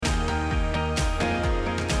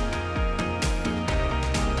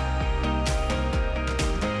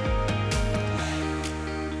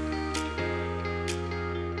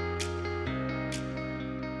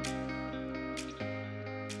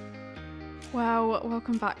Well,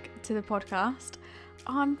 welcome back to the podcast.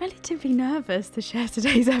 I'm relatively nervous to share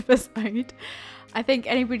today's episode. I think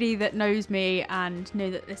anybody that knows me and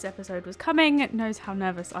knew that this episode was coming knows how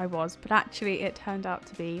nervous I was, but actually it turned out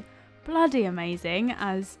to be bloody amazing,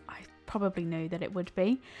 as I probably knew that it would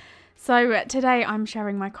be. So today I'm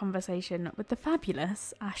sharing my conversation with the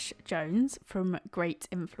fabulous Ash Jones from Great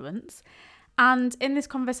Influence. And in this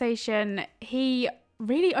conversation, he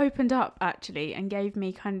really opened up actually and gave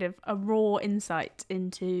me kind of a raw insight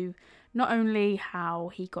into not only how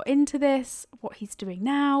he got into this, what he's doing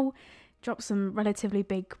now, dropped some relatively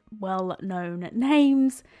big, well-known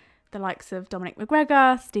names, the likes of Dominic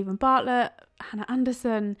McGregor, Stephen Bartlett, Hannah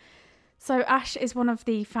Anderson. So Ash is one of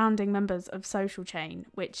the founding members of Social Chain,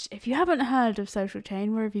 which if you haven't heard of Social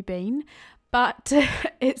Chain, where have you been? But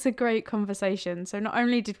it's a great conversation. So not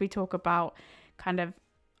only did we talk about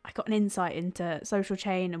I got an insight into Social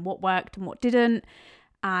Chain and what worked and what didn't,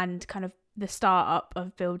 and kind of the startup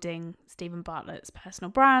of building Stephen Bartlett's personal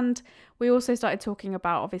brand. We also started talking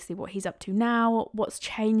about obviously what he's up to now, what's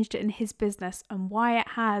changed in his business and why it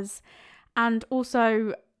has. And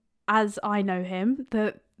also, as I know him,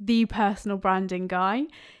 the personal branding guy,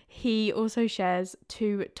 he also shares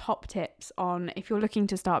 2 top tips on if you're looking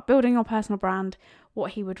to start building your personal brand,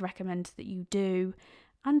 what he would recommend that you do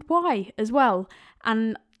and why as well.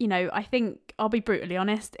 And, you know, I think I'll be brutally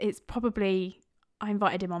honest, I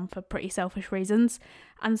invited him on for pretty selfish reasons.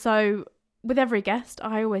 And so with every guest,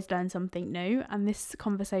 I always learn something new. And this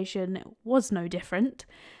conversation was no different.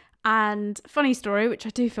 And funny story, which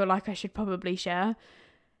I do feel like I should probably share.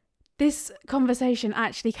 This conversation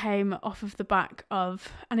actually came off of the back of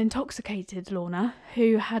an intoxicated Lorna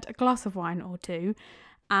who had a glass of wine or 2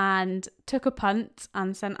 and took a punt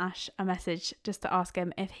and sent Ash a message just to ask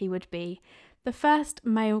him if he would be the first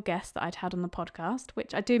male guest that I'd had on the podcast,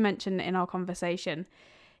 which I do mention in our conversation.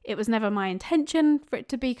 It was never my intention for it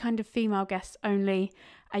to be kind of female guests only.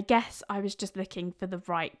 I guess I was just looking for the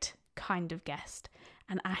right kind of guest,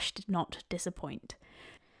 and Ash did not disappoint.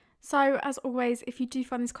 So, as always, if you do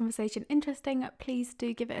find this conversation interesting, please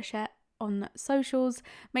do give it a share on socials.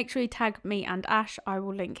 Make sure you tag me and Ash. I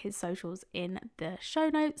will link his socials in the show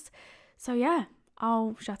notes. So yeah,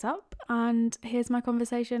 I'll shut up and here's my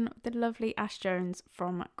conversation with the lovely Ash Jones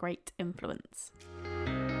from Great Influence.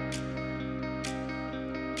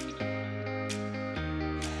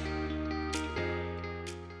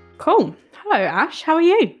 Cool. Hello Ash, how are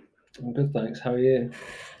you? I'm good, thanks. How are you?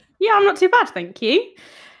 Yeah, I'm not too bad, thank you.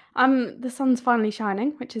 The sun's finally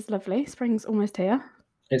shining, which is lovely. Spring's almost here.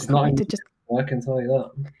 It's not in I can tell you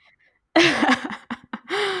that.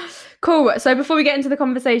 Cool. So before we get into the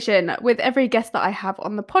conversation, with every guest that I have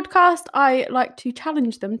on the podcast, I like to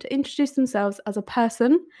challenge them to introduce themselves as a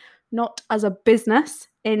person, not as a business,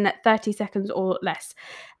 in 30 seconds or less.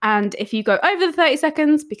 And if you go over the 30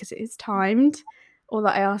 seconds, because it is timed, all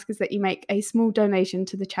that I ask is that you make a small donation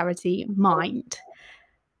to the charity Mind.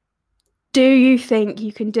 Do you think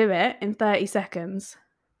you can do it in 30 seconds?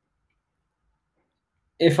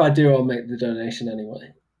 If I do, I'll make the donation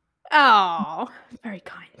anyway. Oh, very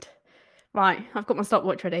kind. Right, I've got my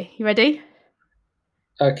stopwatch ready. You ready?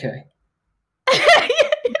 Okay.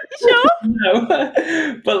 Sure?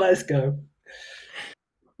 No, but let's go.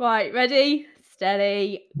 Right, ready,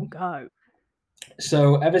 steady, go.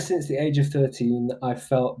 So ever since the age of 13, I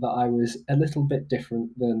felt that I was a little bit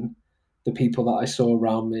different than the people that I saw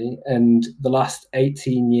around me. And the last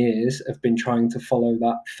 18 years have been trying to follow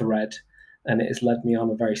that thread. And it has led me on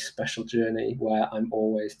a very special journey where I'm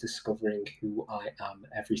always discovering who I am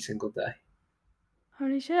every single day.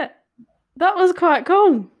 Holy shit. That was quite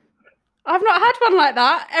cool. I've not had one like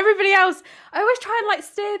that. Everybody else, I always try and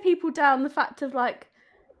steer people down the fact of I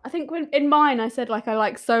think when in mine I said I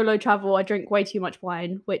like solo travel, I drink way too much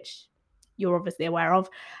wine, which you're obviously aware of,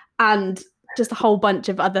 and just a whole bunch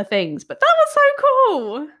of other things. But that was so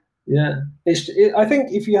cool. Yeah, I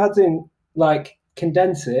think if you had to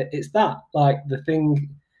condense it, it's that the thing,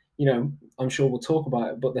 I'm sure we'll talk about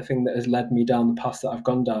it, but the thing that has led me down the path that I've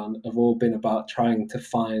gone down have all been about trying to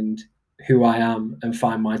find who I am and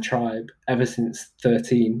find my tribe ever since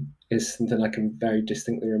 13 is something I can very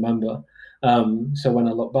distinctly remember. So when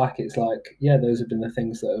I look back, it's those have been the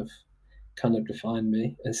things that have kind of defined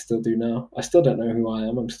me and still do now. I still don't know who I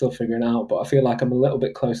am. I'm still figuring out, but I feel like I'm a little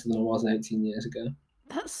bit closer than I was 18 years ago.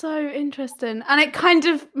 That's so interesting. And it kind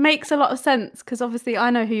of makes a lot of sense because obviously I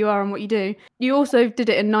know who you are and what you do. You also did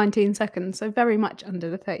it in 19 seconds, so very much under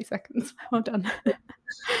the 30 seconds. Well done.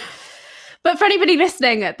 But for anybody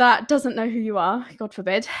listening that doesn't know who you are, God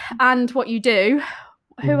forbid, and what you do,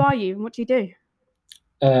 who are you and what do you do?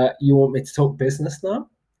 You want me to talk business now?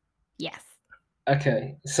 Yes.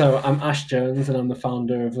 Okay, so I'm Ash Jones, and I'm the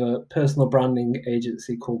founder of a personal branding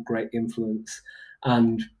agency called Great Influence.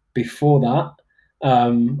 And before that, I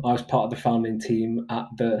was part of the founding team at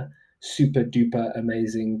the super duper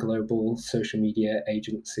amazing global social media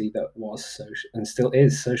agency that was social and still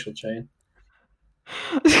is Social Chain.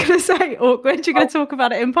 I was going to say, awkward. You're going to talk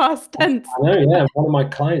about it in past tense. I know, yeah. One of my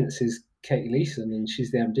clients is Katie Leeson, and she's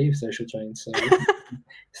the MD of Social Chain. So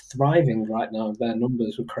it's thriving right now. Their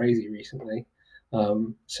numbers were crazy recently.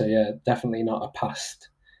 So yeah, definitely not a past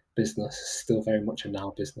business. Still very much a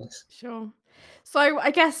now business. Sure. So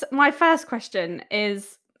I guess my first question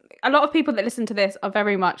is, a lot of people that listen to this are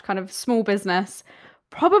very much kind of small business,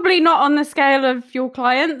 probably not on the scale of your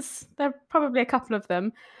clients. There are probably a couple of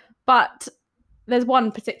them, but there's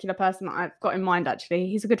one particular person that I've got in mind actually.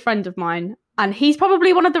 He's a good friend of mine, and he's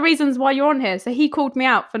probably one of the reasons why you're on here. So he called me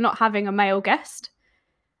out for not having a male guest.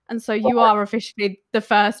 And so you are officially the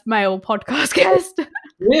first male podcast guest.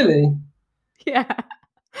 Really? Yeah.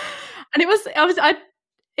 And it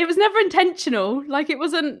was never intentional. Like I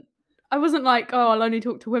wasn't like, oh, I'll only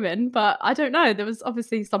talk to women, but I don't know. There was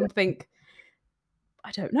obviously something,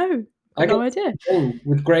 I don't know. I Got guess no idea.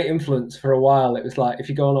 with Great Influence for a while, it was like if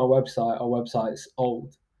you go on our website's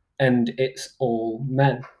old, and it's all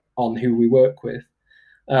men on who we work with.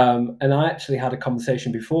 And I actually had a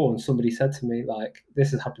conversation before, and somebody said to me, like,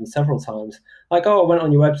 this has happened several times. Like, oh, I went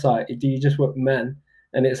on your website. Do you just work with men?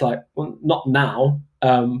 And it's like, well, not now.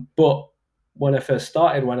 But when I first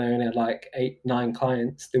started, when I only had like 8, 9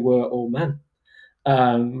 clients, they were all men.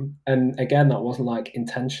 And again, that wasn't like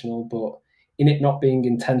intentional, but in it not being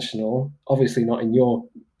intentional, obviously not in your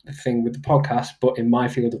thing with the podcast, but in my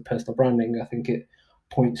field of personal branding, I think it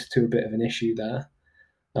points to a bit of an issue there.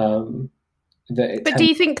 But do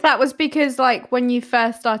you think that was because, like, when you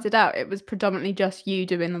first started out, it was predominantly just you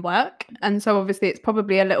doing the work? And so obviously it's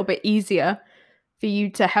probably a little bit easier for you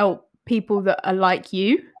to help people that are like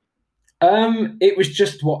you? It was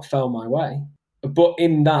just what fell my way. But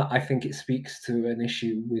in that, I think it speaks to an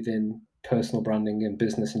issue within personal branding and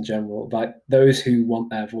business in general. Like those who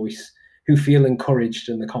want their voice, who feel encouraged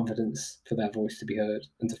and the confidence for their voice to be heard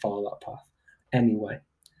and to follow that path. Anyway,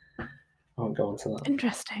 I won't go on to that.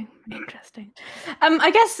 Interesting.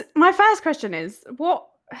 I guess my first question is,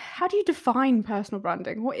 how do you define personal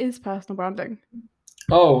branding? What is personal branding?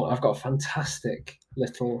 Oh, I've got a fantastic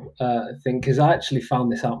little thing because I actually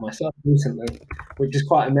found this out myself recently, which is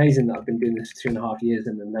quite amazing that I've been doing this for 2.5 years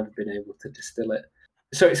and I've never been able to distill it.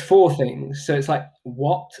 So it's 4 things. So it's like,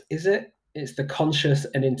 what is it? It's the conscious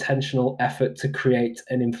and intentional effort to create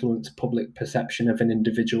and influence public perception of an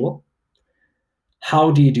individual.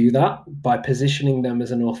 How do you do that? By positioning them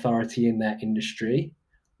as an authority in their industry.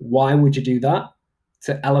 Why would you do that?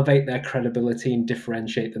 To elevate their credibility and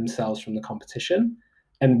differentiate themselves from the competition.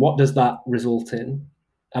 And what does that result in?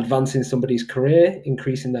 Advancing somebody's career,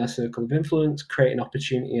 increasing their circle of influence, creating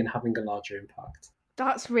opportunity, and having a larger impact.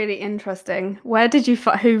 That's really interesting. Where did you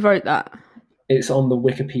who wrote that? It's on the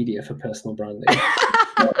Wikipedia for personal branding.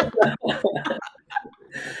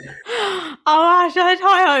 Oh, Ash, I had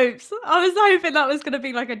high hopes. I was hoping that was going to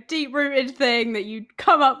be like a deep-rooted thing that you'd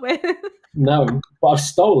come up with. No, but I've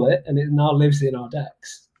stole it and it now lives in our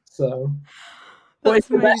decks. So, but That's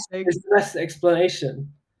amazing. It's the best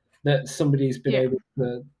explanation that somebody's been able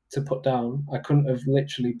to put down. I couldn't have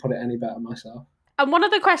literally put it any better myself. And one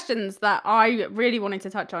of the questions that I really wanted to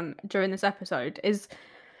touch on during this episode is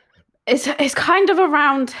kind of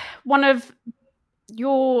around one of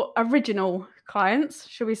your original clients,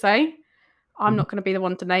 should we say? I'm not going to be the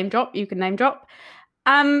one to name drop. You can name drop.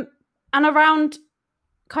 And around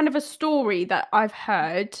kind of a story that I've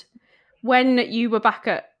heard when you were back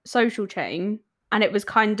at Social Chain, and it was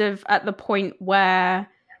kind of at the point where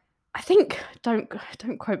I think, don't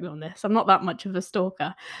quote me on this, I'm not that much of a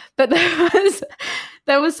stalker, but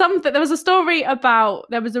there was a story about,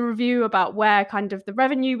 there was a review about where kind of the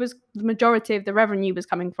majority of the revenue was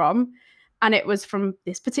coming from, and it was from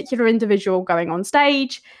this particular individual going on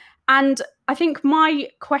stage. And I think my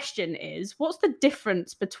question is, what's the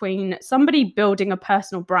difference between somebody building a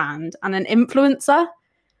personal brand and an influencer?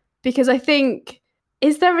 Because I think,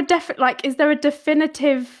 is there a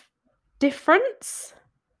definitive difference?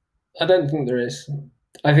 I don't think there is.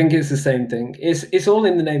 I think it's the same thing. It's all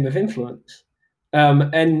in the name of influence.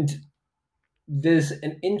 And there's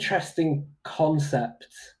an interesting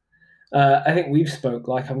concept. I think we've spoke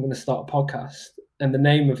like I'm going to start a podcast, and the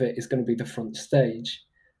name of it is going to be The Front Stage.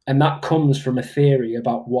 And that comes from a theory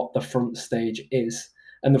about what the front stage is.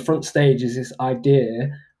 And the front stage is this idea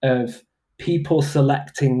of people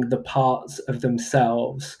selecting the parts of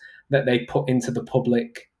themselves that they put into the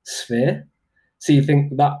public sphere. So you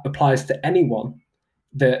think that applies to anyone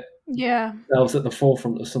that Yeah. themselves at the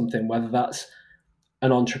forefront of something, whether that's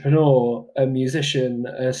an entrepreneur, a musician,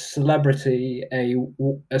 a celebrity,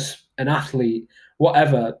 an athlete,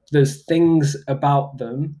 whatever. There's things about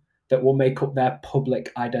them that will make up their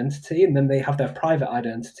public identity, and then they have their private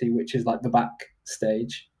identity, which is like the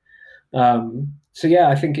backstage. So yeah,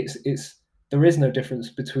 I think it's there is no difference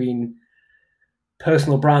between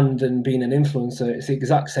personal brand and being an influencer. It's the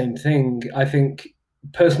exact same thing. I think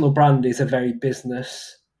personal brand is a very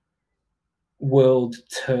business world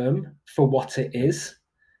term for what it is,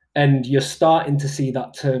 and you're starting to see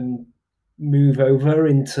that term move over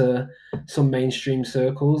into some mainstream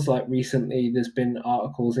circles. Like recently there's been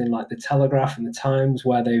articles in like the Telegraph and the Times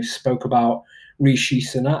where they've spoke about Rishi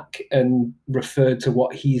Sunak and referred to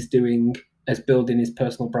what he's doing as building his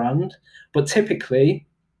personal brand. But typically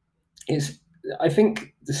it's I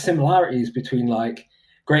think the similarities between like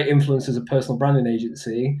Great Influence as a personal branding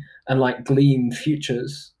agency and like Gleam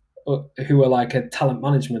Futures, who are like a talent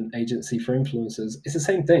management agency for influencers, it's the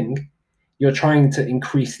same thing. You're trying to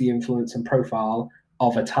increase the influence and profile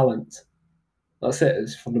of a talent. That's it.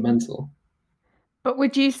 It's fundamental. But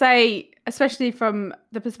would you say, especially from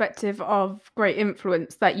the perspective of Great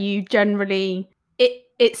Influence, that you generally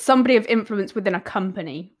it's somebody of influence within a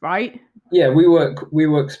company, right? Yeah, we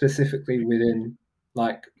work specifically within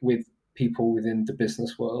like with people within the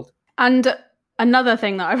business world. And another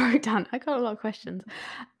thing that I wrote down, I got a lot of questions.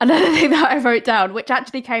 Another thing that I wrote down, which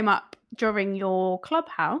actually came up during your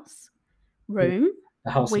clubhouse room,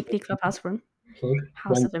 The House of weekly clubhouse room, Plug.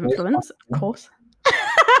 House of Influence, of course.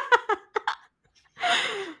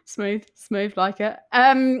 Smooth like it.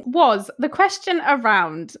 Was the question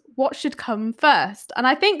around what should come first? And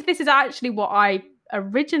I think this is actually what I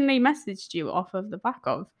originally messaged you off of the back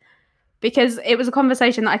of, because it was a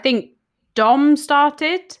conversation that I think Dom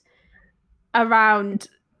started around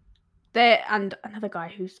there and another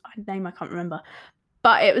guy whose name I can't remember.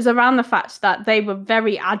 But it was around the fact that they were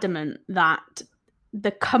very adamant that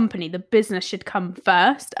the company, the business should come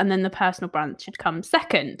first and then the personal brand should come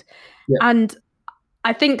second. Yeah. And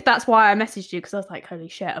I think that's why I messaged you, because I was like, holy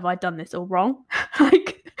shit, have I done this all wrong?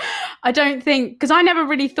 Like, I don't think, because I never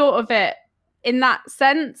really thought of it in that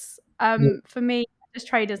sense. For me, I just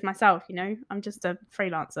trade as myself, I'm just a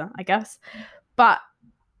freelancer, I guess. But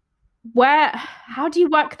how do you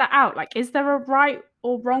work that out? Like, is there a right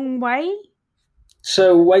or wrong way?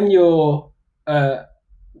 So when you're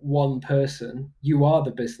one person, you are the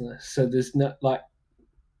business. So there's no like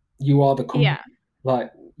you are the company. Yeah.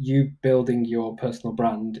 Like you building your personal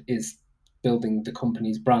brand is building the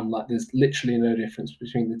company's brand. Like there's literally no difference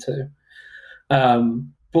between the two.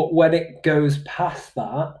 But when it goes past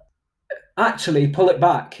that, actually pull it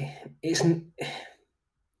back. It's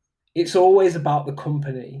always about the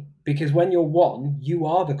company, because when you're one, you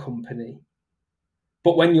are the company.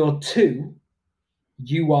 But when you're two,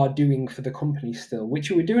 you are doing for the company still, which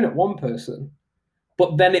you were doing at one person.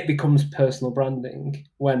 But then it becomes personal branding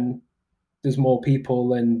when there's more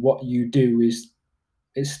people, and what you do is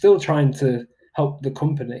it's still trying to help the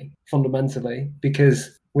company fundamentally,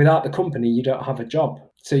 because without the company you don't have a job,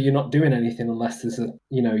 so you're not doing anything unless there's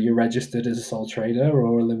you're registered as a sole trader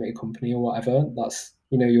or a limited company or whatever. That's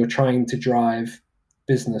you're trying to drive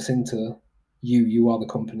business into you are the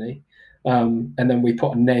company, and then we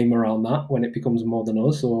put a name around that when it becomes more than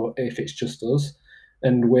us, or if it's just us,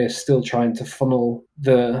 and we're still trying to funnel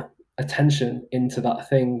the attention into that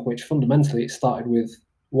thing, which fundamentally it started with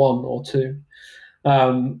one or two.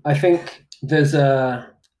 I think there's an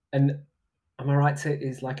am I right to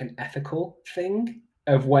is like an ethical thing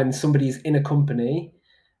of when somebody's in a company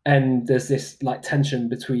and there's this like tension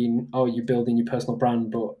between, oh, you're building your personal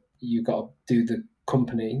brand, but you got to do the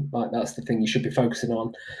company, like that's the thing you should be focusing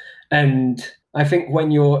on. And I think when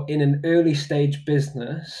you're in an early stage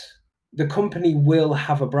business, the company will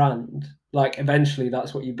have a brand. Like eventually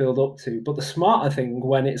that's what you build up to. But the smarter thing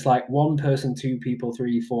when it's like one person, two people,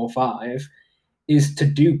 three, four, five, is to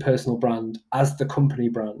do personal brand as the company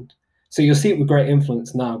brand. So you'll see it with Great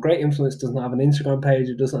Influence now. Great Influence doesn't have an Instagram page,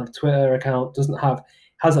 it doesn't have a Twitter account,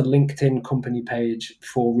 has a LinkedIn company page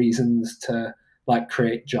for reasons to like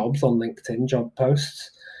create jobs on LinkedIn, job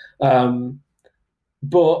posts.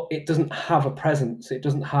 But it doesn't have a presence. It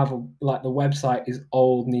doesn't have like the website is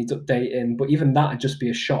old, needs updating, but even that would just be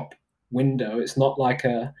a shop window. It's not like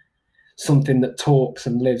something that talks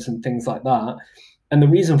and lives and things like that. And the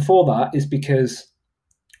reason for that is because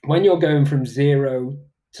when you're going from zero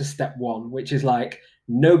to step one, which is like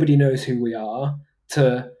nobody knows who we are,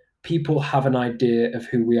 to people have an idea of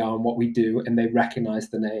who we are and what we do, and they recognize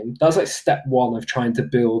the name. That's like step one of trying to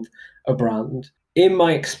build a brand. in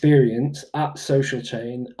my experience at Social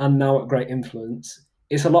Chain and now at Great Influence,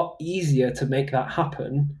 it's a lot easier to make that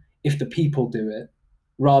happen if the people do it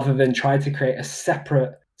rather than try to create a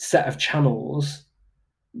separate set of channels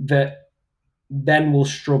that then will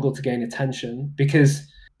struggle to gain attention because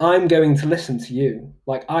I'm going to listen to you.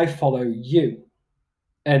 Like I follow you.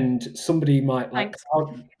 And somebody might like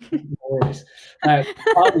Thanks.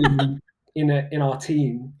 Claudia in our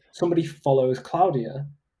team, somebody follows Claudia.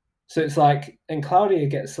 So it's like, and Claudia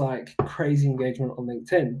gets like crazy engagement on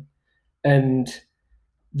LinkedIn. And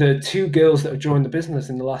the two girls that have joined the business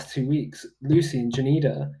in the last 2 weeks, Lucy and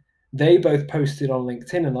Janita, they both posted on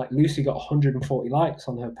LinkedIn, and like Lucy got 140 likes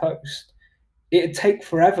on her post. It'd take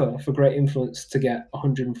forever for Great Influence to get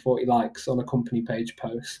 140 likes on a company page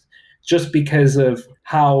post just because of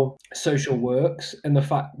how social works and the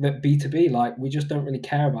fact that B2B, like we just don't really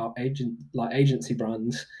care about agency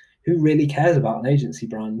brands. Who really cares about an agency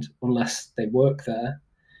brand unless they work there?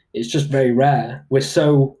 It's just very rare. We're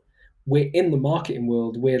in the marketing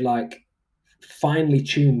world. We're like finely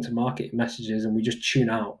tuned to marketing messages, and we just tune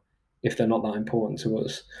out if they're not that important to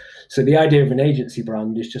us. So the idea of an agency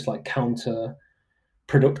brand is just like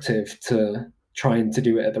counterproductive to trying to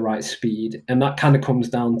do it at the right speed, and that kind of comes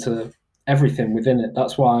down to everything within it.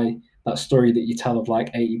 That's why that story that you tell of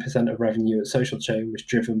like 80% of revenue at Social Chain was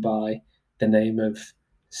driven by the name of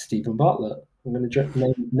Stephen Bartlett. I'm going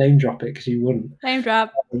to name drop it because you wouldn't. Name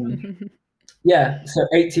drop. Yeah, so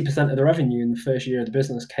 80% of the revenue in the first year of the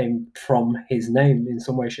business came from his name in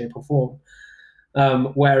some way, shape, or form.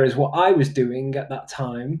 Whereas what I was doing at that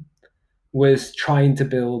time was trying to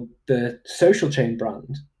build the Social Chain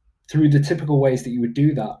brand through the typical ways that you would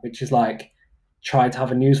do that, which is like try to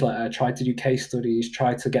have a newsletter, try to do case studies,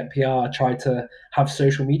 try to get PR, try to have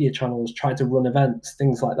social media channels, try to run events,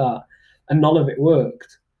 things like that. And none of it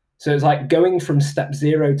worked. So it's like going from step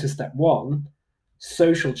 0 to step 1,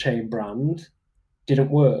 Social Chain brand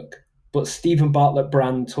didn't work. But Stephen Bartlett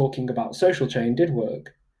brand talking about Social Chain did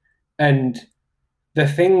work. And the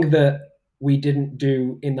thing that we didn't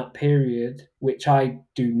do in that period, which I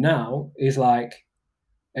do now, is like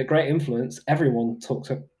at Great Influence, everyone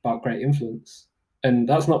talks about Great Influence. And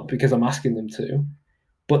that's not because I'm asking them to,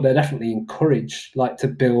 but they're definitely encouraged like to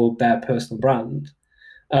build their personal brand.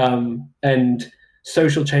 And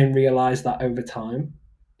Social Chain realized that over time.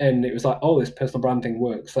 And it was like, oh, this personal brand thing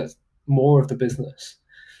works. Let's more of the business.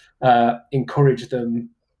 Encourage them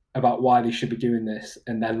about why they should be doing this,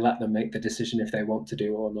 and then let them make the decision if they want to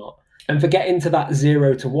do it or not. And for getting to that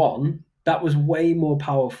 0 to 1, that was way more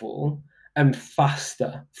powerful and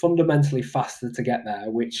faster, fundamentally faster to get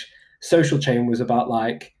there, which Social Chain was about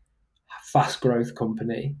like fast growth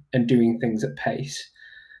company and doing things at pace.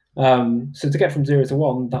 So to get from 0 to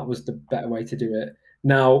 1, that was the better way to do it.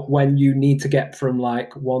 Now, when you need to get from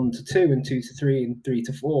like 1 to 2 and 2 to 3 and 3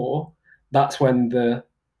 to 4, that's when the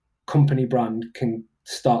company brand can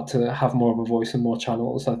start to have more of a voice and more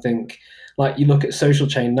channels. I think like you look at Social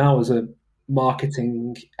Chain now as a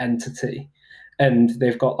marketing entity, and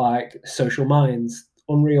they've got like Social Minds,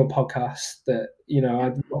 Unreal podcast that,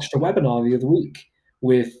 I watched a webinar the other week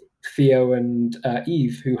with Theo and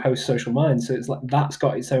Eve, who host Social Minds. So it's like that's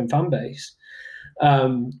got its own fan base.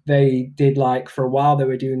 They did like for a while they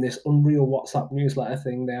were doing this Unreal WhatsApp newsletter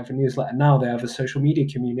thing. They have a newsletter now. They have a social media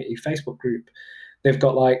community Facebook group. They've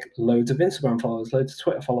got like loads of Instagram followers, loads of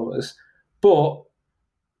Twitter followers, but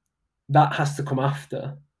that has to come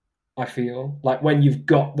after. I feel like when you've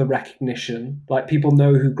got the recognition, like people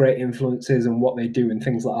know who Great Influence is and what they do and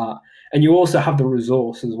things like that, and you also have the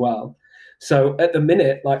resource as well. So at the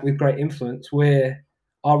minute, like with Great Influence,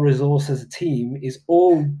 our resource as a team is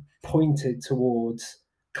all pointed towards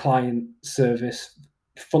client service,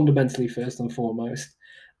 fundamentally first and foremost,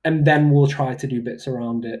 and then we'll try to do bits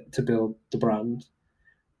around it to build the brand.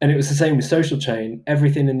 And it was the same with Social Chain.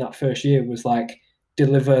 Everything in that first year was like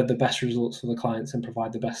deliver the best results for the clients and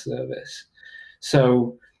provide the best service.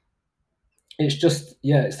 So it's just,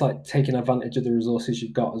 yeah, it's like taking advantage of the resources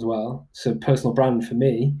you've got as well. So personal brand for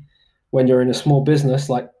me, when you're in a small business,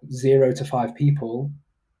 like 0 to 5 people,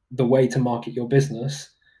 the way to market your business,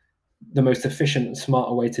 the most efficient and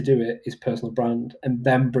smarter way to do it is personal brand, and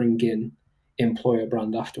then bring in employer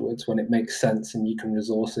brand afterwards when it makes sense and you can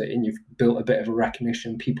resource it and you've built a bit of a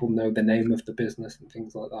recognition. People know the name of the business and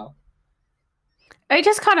things like that. It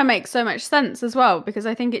just kind of makes so much sense as well, because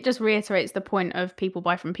I think it just reiterates the point of people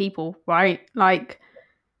buy from people, right? Like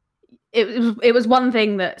it was one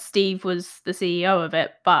thing that Steve was the CEO of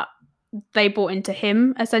it, but they bought into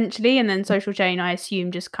him essentially, and then Social Chain, I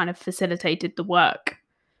assume, just kind of facilitated the work.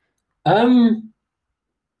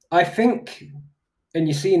 I think, and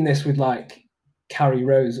you're seeing this with like Carrie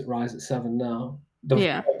Rose at Rise at 7 now.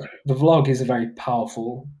 Yeah. The vlog is a very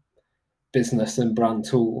powerful business and brand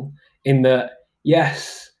tool in that,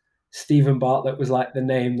 yes, Stephen Bartlett was like the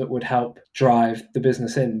name that would help drive the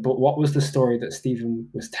business in. But what was the story that Stephen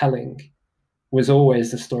was telling was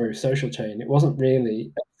always the story of Social Chain. It wasn't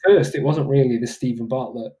really, at first, it wasn't really the Stephen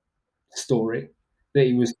Bartlett story that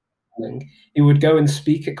he was telling. He would go and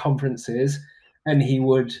speak at conferences and he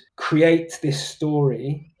would create this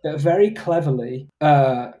story that very cleverly,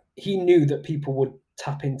 he knew that people would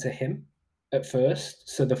tap into him at first.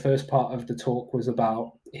 So the first part of the talk was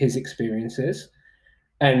about his experiences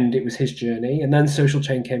and it was his journey. And then Social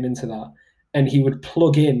Chain came into that. And he would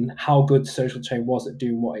plug in how good Social Chain was at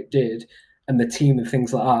doing what it did and the team and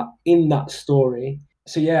things like that in that story.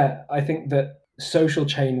 So yeah, I think that Social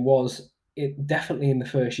Chain was it definitely in the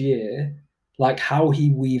first year, like how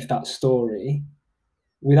he weaved that story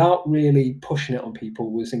without really pushing it on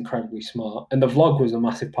people was incredibly smart. And the vlog was a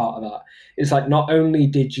massive part of that. It's like not only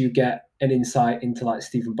did you get an insight into like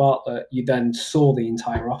Stephen Bartlett, you then saw the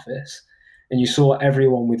entire office and you saw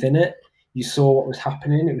everyone within it. You saw what was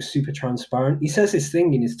happening. It was super transparent. He says this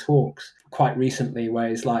thing in his talks quite recently where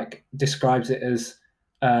he's like describes it as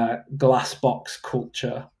glass box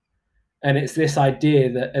culture. And it's this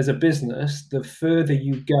idea that as a business, the further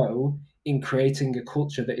you go in creating a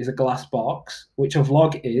culture that is a glass box, which a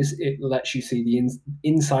vlog is, it lets you see the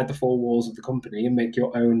inside the four walls of the company and make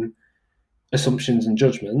your own assumptions and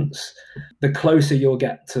judgments, the closer you'll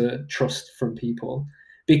get to trust from people.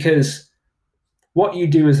 Because what you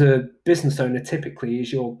do as a business owner typically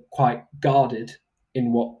is you're quite guarded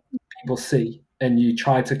in what people see and you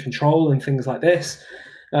try to control and things like this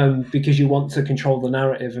because you want to control the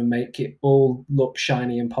narrative and make it all look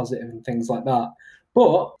shiny and positive and things like that.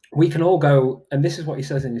 But we can all go, and this is what he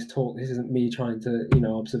says in his talk. This isn't me trying to,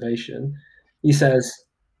 observation. He says,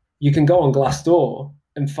 you can go on Glassdoor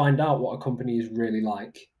and find out what a company is really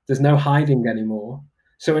like. There's no hiding anymore.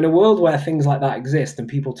 So in a world where things like that exist and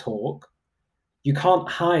people talk, you can't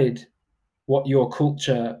hide what your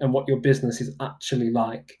culture and what your business is actually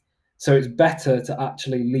like. So it's better to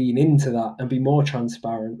actually lean into that and be more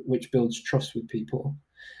transparent, which builds trust with people.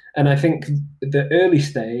 And I think the early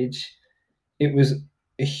stage, it was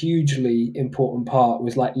a hugely important part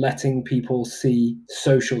was like letting people see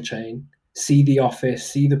Social Chain, see the office,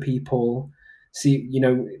 see the people, see,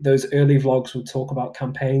 those early vlogs would talk about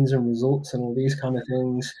campaigns and results and all these kind of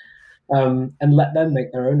things, and let them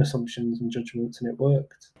make their own assumptions and judgments, and it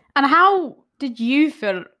worked. And how did you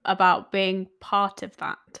feel about being part of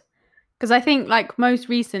that? Because I think, like, most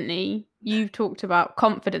recently, you've talked about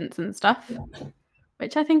confidence and stuff,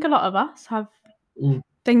 which I think a lot of us have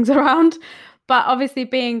things around. But obviously,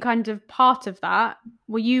 being kind of part of that,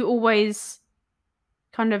 were you always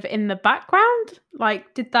kind of in the background? Like,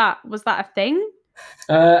 was that a thing?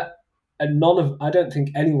 And I don't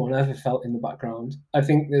think anyone ever felt in the background. I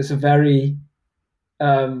think there's a very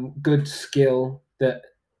good skill that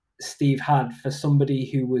Steve had for somebody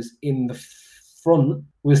who was in the front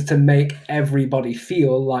was to make everybody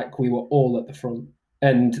feel like we were all at the front.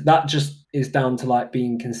 And that just is down to like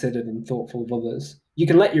being considered and thoughtful of others. You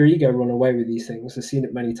can let your ego run away with these things. I've seen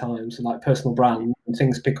it many times. And like personal brand, and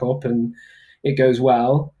things pick up and it goes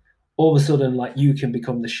well. All of a sudden, like you can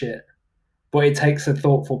become the shit. But it takes a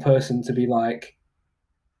thoughtful person to be like,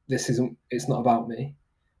 it's not about me.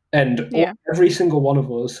 And every single one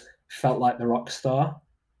of us felt like the rock star.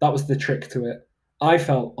 That was the trick to it. I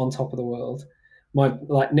felt on top of the world.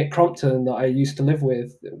 Like Nick Crompton that I used to live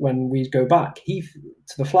with, when we'd go back, he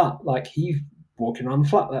to the flat, like he walking around the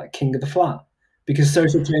flat, like king of the flat, because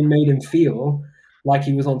Social Chain made him feel like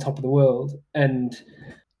he was on top of the world. And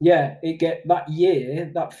yeah,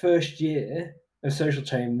 that first year of Social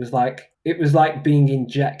Chain was like, it was like being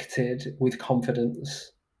injected with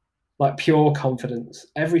confidence, like pure confidence.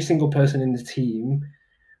 Every single person in the team,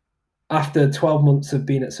 after 12 months of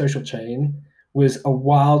being at Social Chain, was a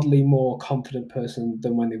wildly more confident person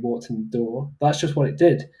than when they walked in the door. That's just what it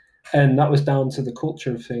did. And that was down to the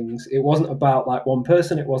culture of things. It wasn't about like one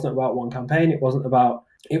person. It wasn't about one campaign. It wasn't about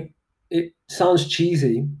it. It sounds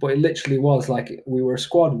cheesy, but it literally was like we were a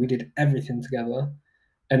squad. We did everything together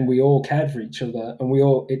and we all cared for each other. And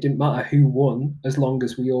it didn't matter who won as long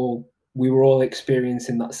as we were all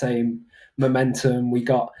experiencing that same momentum.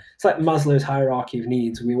 It's like Maslow's hierarchy of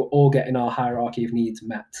needs. We were all getting our hierarchy of needs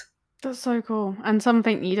met. That's so cool. And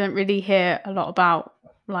something you don't really hear a lot about,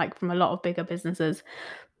 like from a lot of bigger businesses.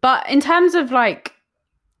 But in terms of like,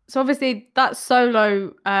 so obviously that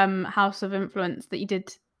solo House of Influence that you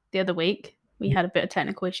did the other week, we had a bit of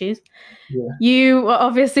technical issues. Yeah. You were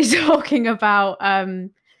obviously talking about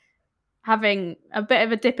having a bit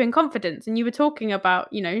of a dip in confidence, and you were talking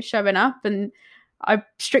about, you know, showing up, and I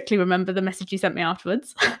strictly remember the message you sent me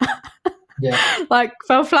afterwards. Yeah. Like,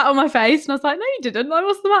 fell flat on my face, and I was like, no, you didn't. Like,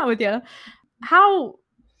 what's the matter with you? How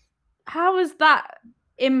has that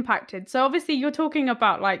impacted? So obviously you're talking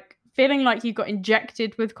about like feeling like you got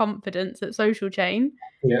injected with confidence at Social Chain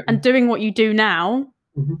Yeah. and doing what you do now.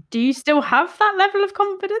 Mm-hmm. Do you still have that level of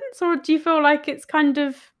confidence, or do you feel like it's kind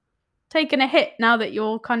of taken a hit now that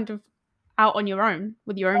you're kind of out on your own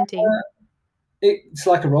with your own team? It's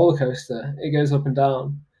like a roller coaster. It goes up and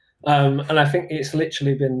down. And I think it's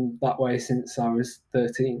literally been that way since I was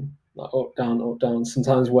 13. Like up, down,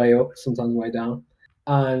 sometimes way up, sometimes way down.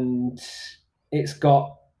 And it's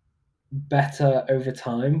got better over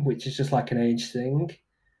time, which is just like an age thing.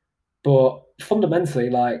 But fundamentally,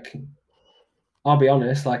 like, I'll be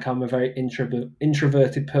honest, like, I'm a very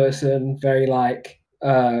introverted person, very like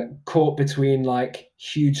caught between like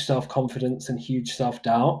huge self-confidence and huge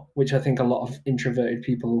self-doubt, which I think a lot of introverted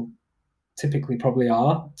people typically probably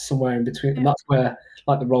are, somewhere in between. And that's where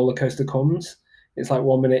like the roller coaster comes. It's like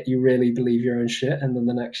 1 minute you really believe your own shit, and then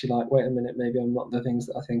the next you're like, wait a minute, maybe I'm not the things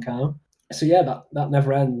that I think I am. So yeah, that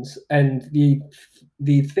never ends. And the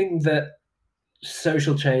thing that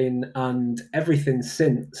Social Chain and everything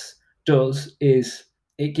since does is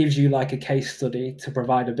it gives you like a case study to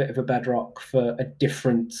provide a bit of a bedrock for a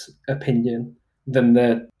different opinion than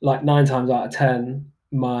the like 9 times out of 10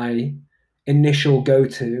 my initial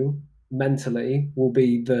go-to mentally will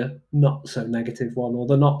be the not so negative one or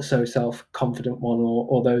the not so self-confident one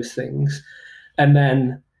or those things. And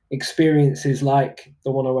then experiences like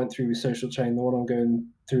the one I went through with Social Chain, the one I'm going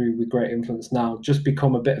through with Great Influence now, just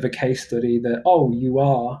become a bit of a case study that, oh,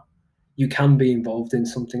 you can be involved in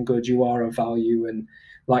something good, you are of value, and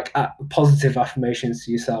like positive affirmations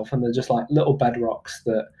to yourself. And they're just like little bedrocks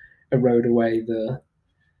that erode away the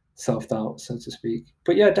self-doubt, so to speak.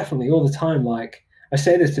 But yeah, definitely all the time, like I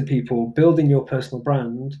say this to people, building your personal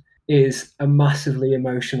brand is a massively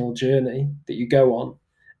emotional journey that you go on,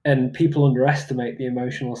 and people underestimate the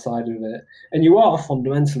emotional side of it. And you are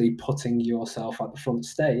fundamentally putting yourself at the front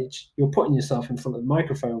stage. You're putting yourself in front of the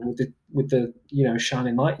microphone with the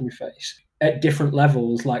shining light in your face. At different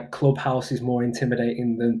levels, like Clubhouse is more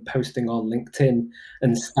intimidating than posting on LinkedIn,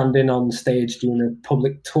 and standing on stage doing a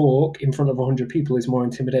public talk in front of 100 people is more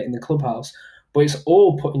intimidating than Clubhouse. But it's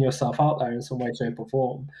all putting yourself out there in some way, shape, or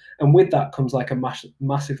form. And with that comes like a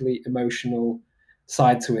massively emotional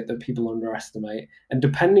side to it that people underestimate. And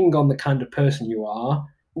depending on the kind of person you are,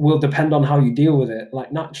 will depend on how you deal with it.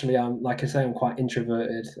 Like naturally, I'm like I say, I'm quite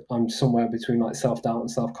introverted. I'm somewhere between like self-doubt and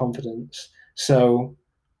self-confidence. So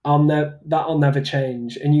that'll never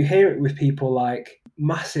change. And you hear it with people like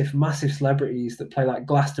massive celebrities that play like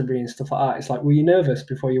Glastonbury and stuff like that. It's like, were you nervous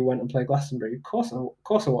before you went and played Glastonbury? Of course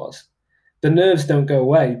I was. The nerves don't go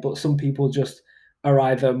away, but some people just are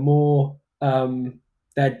either more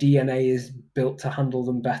their DNA is built to handle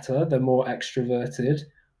them better, they're more extroverted,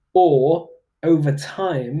 or over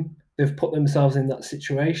time they've put themselves in that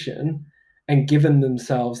situation and given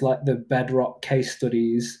themselves like the bedrock case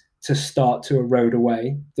studies to start to erode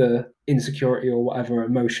away the insecurity or whatever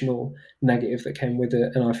emotional negative that came with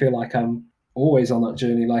it. And I feel like I'm always on that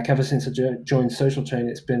journey. Like ever since I joined Social Chain,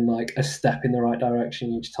 it's been like a step in the right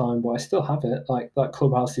direction each time, but I still have it. Like that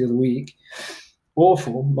Clubhouse the other week,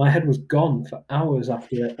 awful. My head was gone for hours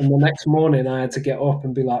after it, and the next morning I had to get up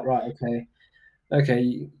and be like, right,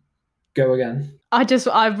 okay, go again.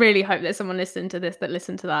 I really hope that someone listened to this that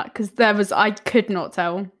listened to that, because I could not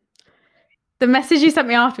tell. The message you sent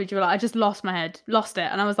me afterwards, you were like, I just lost it.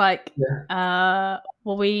 And I was like, Yeah.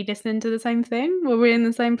 Were we listening to the same thing? Were we in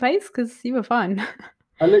the same place? Because you were fine.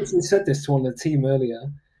 I literally said this to one of the team earlier.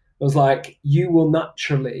 I was like, you will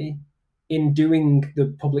naturally, in doing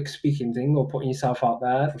the public speaking thing or putting yourself out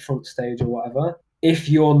there, the front stage or whatever, if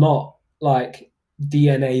you're not like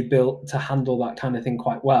DNA built to handle that kind of thing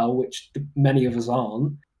quite well, which many of us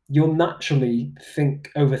aren't, you'll naturally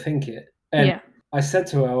overthink it. And Yeah. I said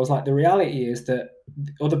to her, I was like, the reality is that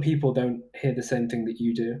other people don't hear the same thing that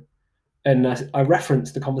you do. And I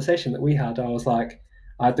referenced the conversation that we had. I was like,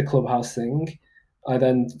 I had the Clubhouse thing. I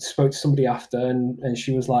then spoke to somebody after, and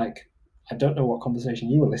she was like, I don't know what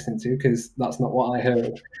conversation you were listening to because that's not what I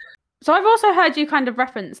heard. So I've also heard you kind of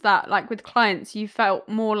reference that, like with clients, you felt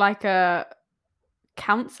more like a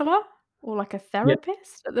counselor or like a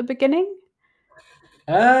therapist at the beginning.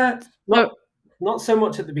 Not So, not so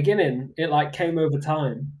much at the beginning. It like came over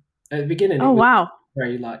time. At the beginning, it oh was wow.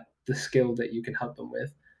 very like the skill that you can help them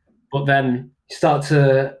with, but then you start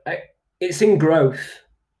to. It's in growth.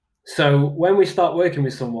 So when we start working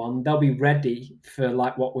with someone, they'll be ready for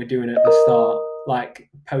like what we're doing at the start. like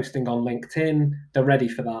posting on LinkedIn, they're ready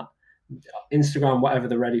for that. Instagram, whatever,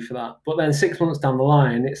 they're ready for that. But then 6 months down the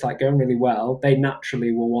line, it's like going really well. They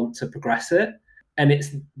naturally will want to progress it. And it's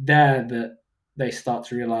there that they start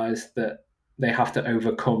to realize that they have to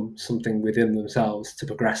overcome something within themselves to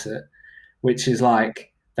progress it, which is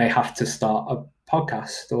like they have to start a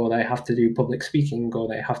podcast, or they have to do public speaking, or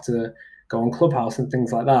they have to go on Clubhouse and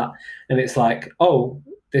things like that. And it's like, oh,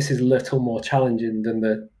 this is a little more challenging than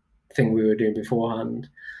the thing we were doing beforehand.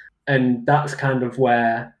 And that's kind of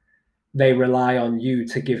where they rely on you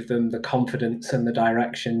to give them the confidence and the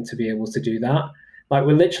direction to be able to do that. Like,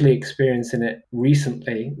 we're literally experiencing it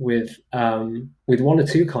recently with one or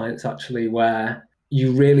two clients actually, where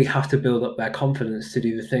you really have to build up their confidence to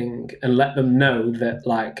do the thing and let them know that,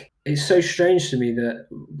 like, it's so strange to me that,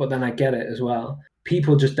 but then I get it as well.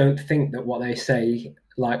 People just don't think that what they say,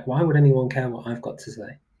 like, why would anyone care what I've got to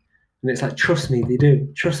say? And it's like, trust me, they do.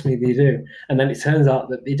 Trust me, they do. And then it turns out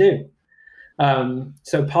that they do.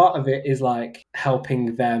 So part of it is like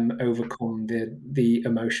helping them overcome the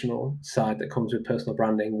emotional side that comes with personal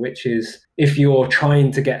branding, which is, if you're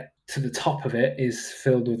trying to get to the top of it, is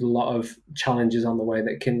filled with a lot of challenges on the way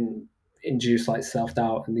that can induce like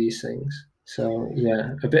self-doubt and these things. So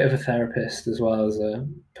yeah, a bit of a therapist as well as a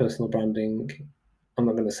personal branding, I'm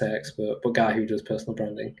not going to say expert, but guy who does personal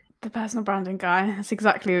branding. The personal branding guy. That's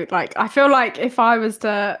exactly, like, I feel like if I was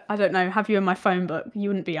to, I don't know, have you in my phone book, you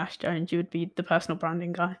wouldn't be Ash Jones, you would be the personal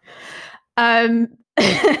branding guy.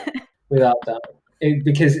 Without doubt.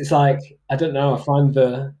 Because it's like, I don't know, I find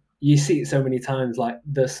you see it so many times, like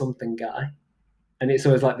the something guy, and it's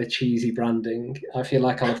always like the cheesy branding. I feel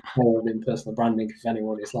like I'll have failed in personal branding if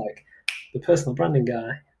anyone is like the personal branding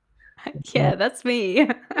guy. Yeah, that's me.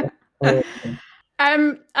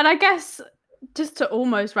 And I guess, just to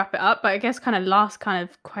almost wrap it up, but I guess kind of last kind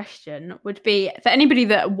of question would be, for anybody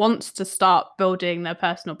that wants to start building their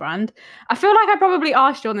personal brand. I feel like I probably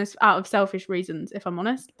asked you on this out of selfish reasons, if I'm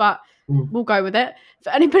honest, but we'll go with it.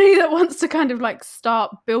 For anybody that wants to kind of like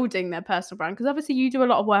start building their personal brand, because obviously you do a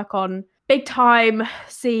lot of work on big time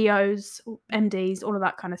CEOs, MDs, all of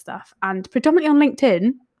that kind of stuff, and predominantly on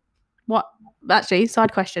LinkedIn. What, actually,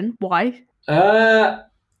 side question, why?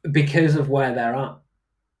 Because of where they're at.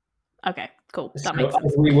 Okay, cool. That So makes sense.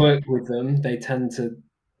 as we work with them,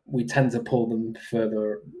 we tend to pull them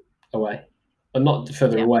further away. Or not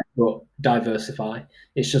further away, but diversify.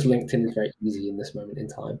 It's just LinkedIn is very easy in this moment in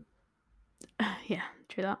time. Yeah,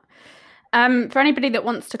 true that. For anybody that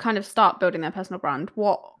wants to kind of start building their personal brand,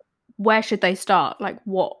 where should they start? Like,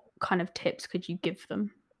 what kind of tips could you give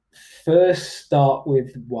them? First, start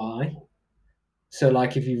with why. So,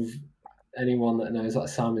 like, if you've anyone that knows like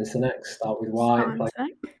Simon Sinek, start with why. It's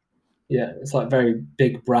like, yeah, it's like very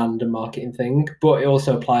big brand and marketing thing, but it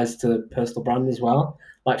also applies to personal brand as well.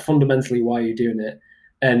 Like, fundamentally, why are you doing it?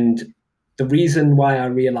 And the reason why I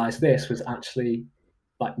realized this was actually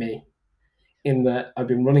like me, in that I've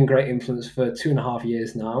been running Great Influence for 2.5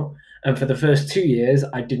 years now. And for the first 2 years,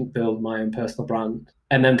 I didn't build my own personal brand.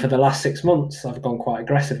 And then for the last 6 months, I've gone quite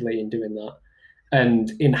aggressively in doing that.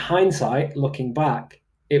 And in hindsight, looking back,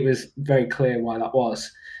 it was very clear why that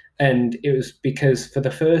was. And it was because for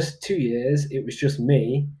the first 2 years, it was just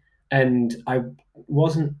me. And I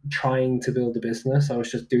wasn't trying to build a business. I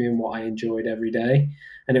was just doing what I enjoyed every day.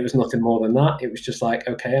 And it was nothing more than that. It was just like,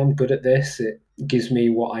 okay, I'm good at this. It gives me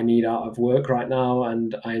what I need out of work right now.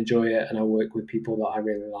 And I enjoy it. And I work with people that I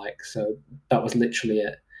really like. So that was literally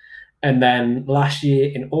it. And then last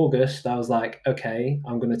year in August, I was like, okay,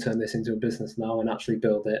 I'm going to turn this into a business now and actually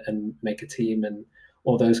build it and make a team and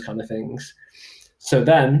all those kind of things. So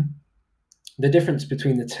then the difference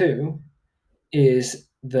between the two is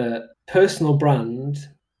the personal brand.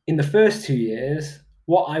 In the first 2 years,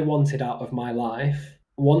 what I wanted out of my life,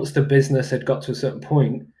 once the business had got to a certain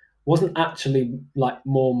point, wasn't actually like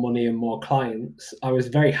more money and more clients. I was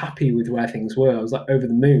very happy with where things were. I was like over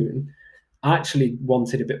the moon. I actually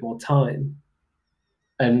wanted a bit more time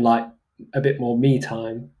and like a bit more me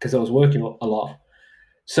time because I was working a lot.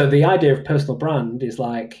 So the idea of personal brand is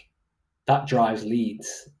like that drives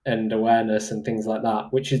leads and awareness and things like that,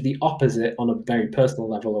 which is the opposite on a very personal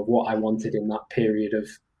level of what I wanted in that period of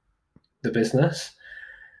the business.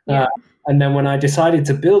 And then when I decided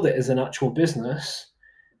to build it as an actual business,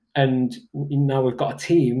 and now we've got a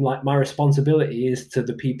team, like my responsibility is to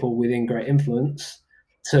the people within Great Influence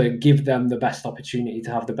to give them the best opportunity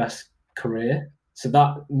to have the best career. So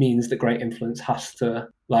that means that Great Influence has to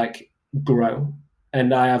like grow.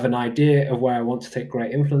 And I have an idea of where I want to take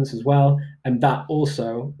Great Influence as well. And that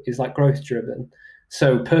also is like growth driven.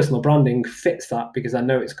 So personal branding fits that because I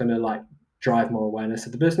know it's going to like drive more awareness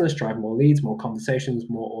of the business, drive more leads, more conversations,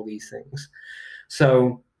 more all these things.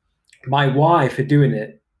 So my why for doing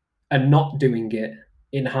it and not doing it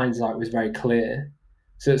in hindsight was very clear.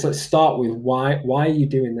 So it's like start with why are you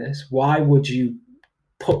doing this? Why would you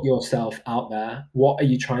put yourself out there? What are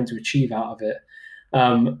you trying to achieve out of it?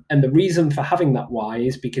 And the reason for having that why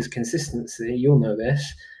is because consistency, you'll know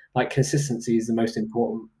this, like consistency is the most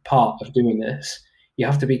important part of doing this. You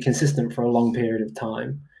have to be consistent for a long period of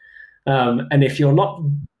time. And if you're not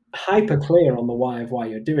hyper clear on the why of why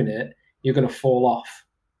you're doing it, you're going to fall off.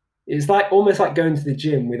 It's like almost like going to the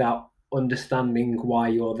gym without understanding why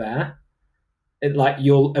you're there. It like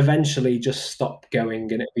you'll eventually just stop going,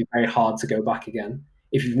 and it'll be very hard to go back again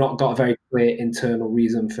if you've not got a very clear internal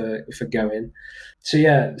reason for going. So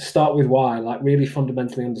yeah, start with why, like really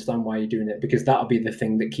fundamentally understand why you're doing it, because that'll be the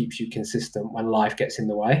thing that keeps you consistent when life gets in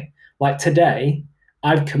the way. Like today,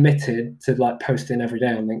 I've committed to like posting every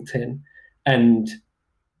day on LinkedIn, and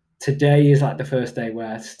today is like the first day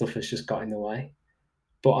where stuff has just got in the way,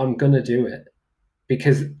 but I'm gonna do it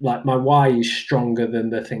because like my why is stronger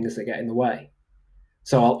than the things that get in the way.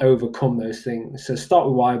 So I'll overcome those things. So start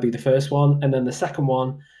with why would be the first one, and then the second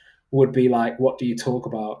one would be like, what do you talk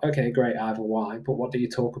about? Okay, great, I have a why, but what do you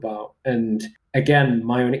talk about? And again,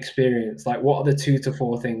 my own experience, like what are the 2 to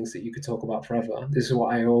 4 things that you could talk about forever? This is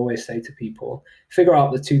what I always say to people. Figure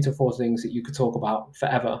out the 2 to 4 things that you could talk about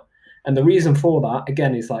forever. And the reason for that,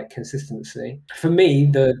 again, is like consistency. For me,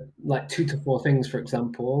 the like 2 to 4 things, for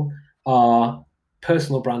example, are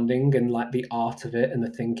personal branding and like the art of it and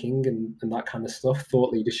the thinking and that kind of stuff,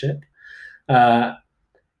 thought leadership. Uh,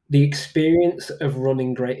 the experience of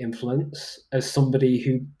running great influence as somebody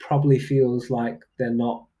who probably feels like they're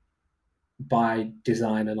not by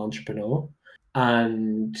design an entrepreneur.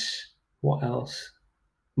 And what else?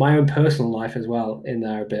 My own personal life as well in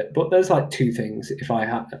there a bit. But there's like 2 things if I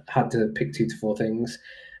had to pick 2 to 4 things.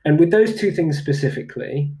 And with those 2 things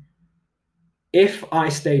specifically, if I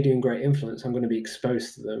stay doing great influence, I'm going to be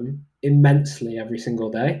exposed to them immensely every single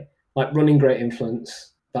day. Like running great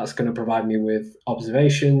influence, that's going to provide me with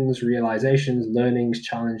observations, realizations, learnings,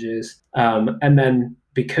 challenges. And then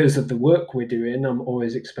because of the work we're doing, I'm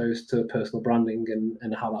always exposed to personal branding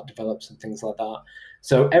and how that develops and things like that.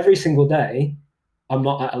 So every single day, I'm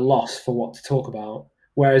not at a loss for what to talk about.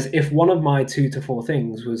 Whereas if one of my 2 to 4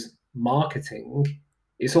 things was marketing,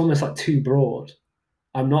 it's almost like too broad.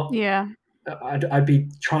 I'm not Yeah. I'd be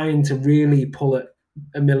trying to really pull at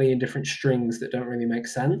a million different strings that don't really make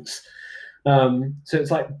sense. So it's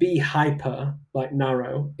like be hyper, like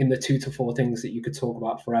narrow in the 2 to 4 things that you could talk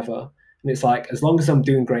about forever. And it's like as long as I'm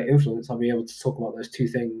doing great influence, I'll be able to talk about those 2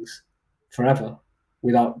 things forever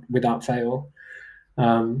without fail.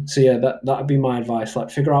 So yeah, that'd be my advice. Like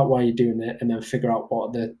figure out why you're doing it, and then figure out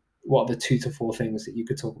what are the 2 to 4 things that you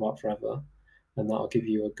could talk about forever, and that'll give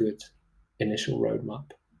you a good initial roadmap.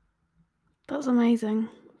 That's amazing.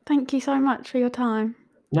 Thank you so much for your time.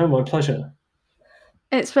 No, my pleasure.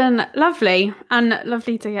 It's been lovely and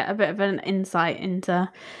lovely to get a bit of an insight into,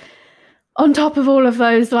 on top of all of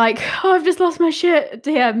those, like, oh, I've just lost my shit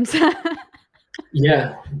DMs.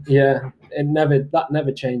 Yeah, that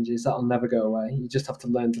never changes. That'll never go away. You just have to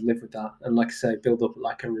learn to live with that, and like I say, build up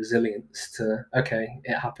like a resilience to okay,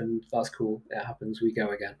 it happened. That's cool. It happens. We go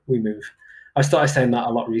again. We move. I started saying that a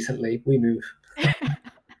lot recently. We move.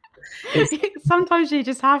 It's Sometimes you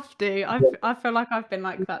just have to. I feel like I've been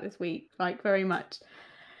like that this week, like very much.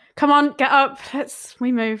 Come on, get up.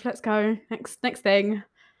 We move. Let's go. Next thing.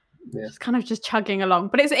 yeah, Just kind of just chugging along.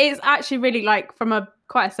 But it's actually really like from a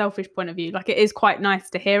quite a selfish point of view, like it is quite nice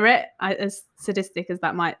to hear it, as sadistic as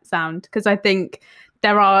that might sound, because I think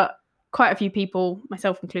there are quite a few people,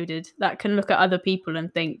 myself included, that can look at other people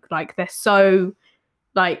and think like they're so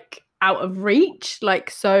like out of reach,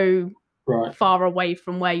 like so right. far away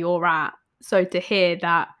from where you're at. So to hear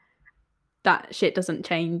that shit doesn't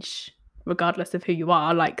change regardless of who you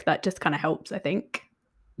are, like that just kind of helps, I think.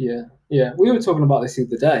 Yeah, yeah. We were talking about this the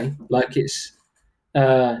other day. Like it's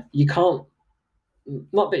you can't,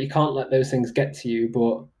 not that you can't let those things get to you,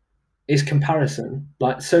 but it's comparison.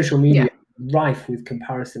 Like social media Yeah. is rife with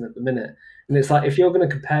comparison at the minute, and it's like if you're going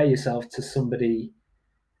to compare yourself to somebody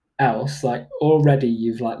else, like already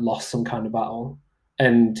you've like lost some kind of battle.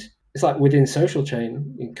 And it's like within social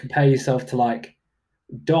chain, you compare yourself to like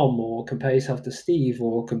Dom, or compare yourself to Steve,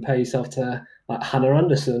 or compare yourself to like Hannah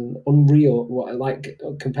Anderson, Unreal, what like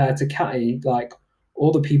compared to Catty, like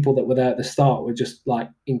all the people that were there at the start were just like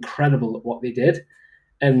incredible at what they did.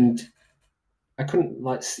 And I couldn't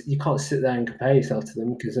like you can't sit there and compare yourself to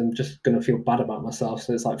them because I'm just gonna feel bad about myself.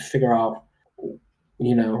 So it's like figure out,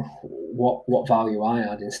 what value I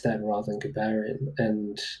add instead rather than comparing.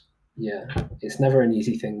 And Yeah, it's never an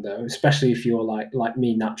easy thing though, especially if you're like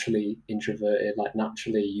me, naturally introverted. Like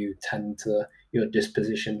naturally, your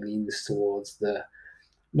disposition leans towards the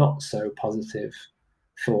not so positive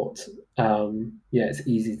thought. Yeah, it's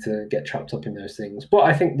easy to get trapped up in those things. But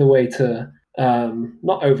I think the way to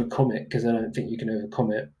not overcome it, because I don't think you can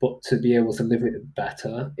overcome it, but to be able to live with it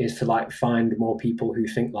better is to like find more people who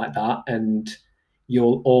think like that, and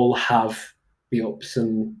you'll all have the ups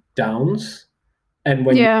and downs. And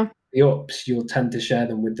when you Yeah. have the ups, you'll tend to share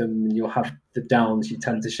them with them, and you'll have the downs, you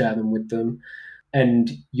tend to share them with them.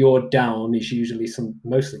 And your down is usually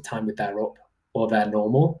mostly time with their up or their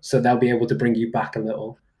normal. So they'll be able to bring you back a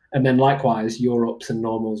little. And then likewise, your ups and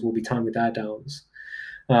normals will be time with their downs.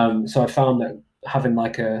 So I found that having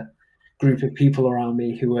like a group of people around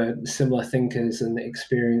me who are similar thinkers and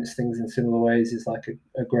experience things in similar ways is like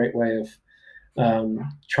a great way of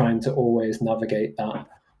trying to always navigate that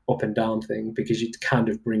up and down thing, because you kind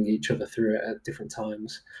of bring each other through it at different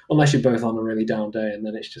times, unless you're both on a really down day, and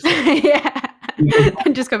then it's just like, Yeah.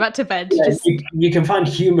 And just go back to bed. yeah, Just you can find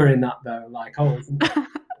humor in that though, like, oh, isn't that?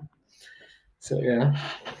 So yeah.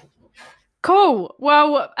 Cool.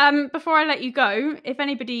 Well, before I let you go, if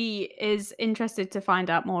anybody is interested to find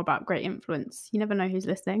out more about Great Influence, you never know who's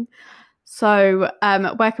listening. So,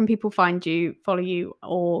 where can people find you, follow you,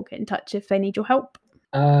 or get in touch if they need your help?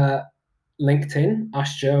 LinkedIn,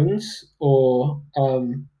 Ash Jones, or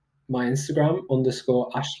my Instagram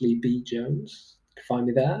 _Ashley B Jones. You can find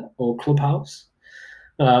me there, or Clubhouse.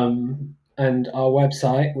 And our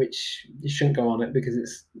website, which you shouldn't go on it because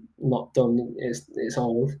it's not done, it's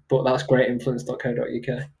old, but that's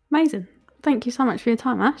greatinfluence.co.uk. Amazing. Thank you so much for your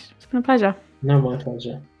time, Ash. It's been a pleasure. No, my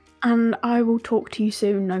pleasure. And I will talk to you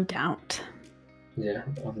soon, no doubt. Yeah,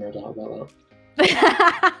 I've no doubt about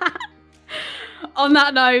that. On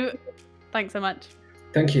that note, thanks so much.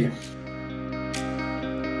 Thank you.